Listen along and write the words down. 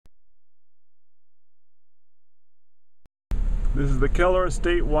This is the Keller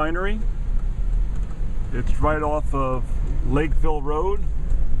Estate Winery. It's right off of Lakeville Road,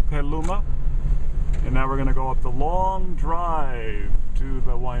 Petaluma. And now we're going to go up the long drive to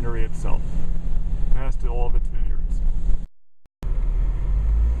the winery itself, past all of its vineyards.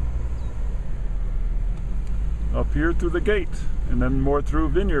 Up here through the gate, and then more through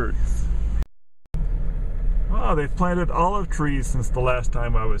vineyards. Oh, they've planted olive trees since the last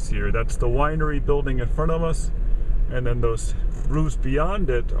time I was here. That's the winery building in front of us, and then those roofs beyond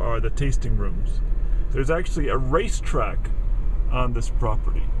it are the tasting rooms. There's actually a racetrack on this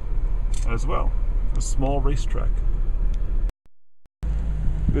property as well, a small racetrack.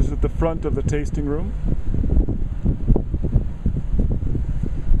 This is the front of the tasting room,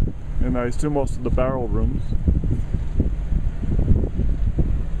 and I assume most of the barrel rooms.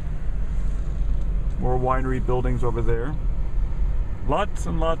 More winery buildings over there. Lots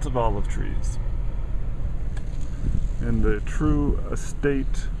and lots of olive trees. And the true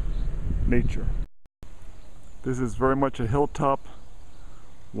estate nature. This is very much a hilltop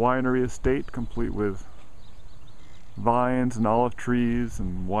winery estate, complete with vines and olive trees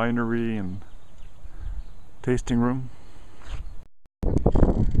and winery and tasting room.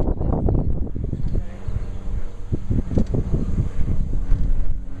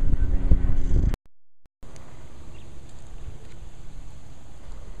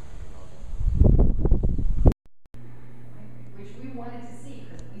 Wanted to see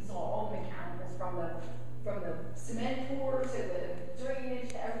because we saw all the mechanicals from the cement pour to the drainage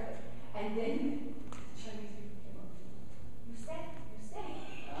to everything, and then the Chinese people came up to me. You stay.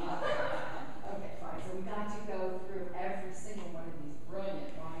 Okay, fine. So we got to go through every single one of these brilliant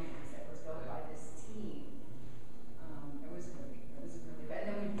wineries that was built by this team. It was really good. And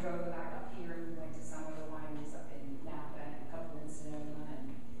then we drove back up here and we went to some of the wineries up in Napa and a couple in Sonoma,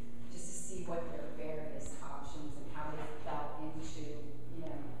 and just to see what their various options and how they felt into,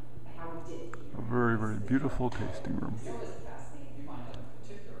 how we did. A very, very beautiful tasting room.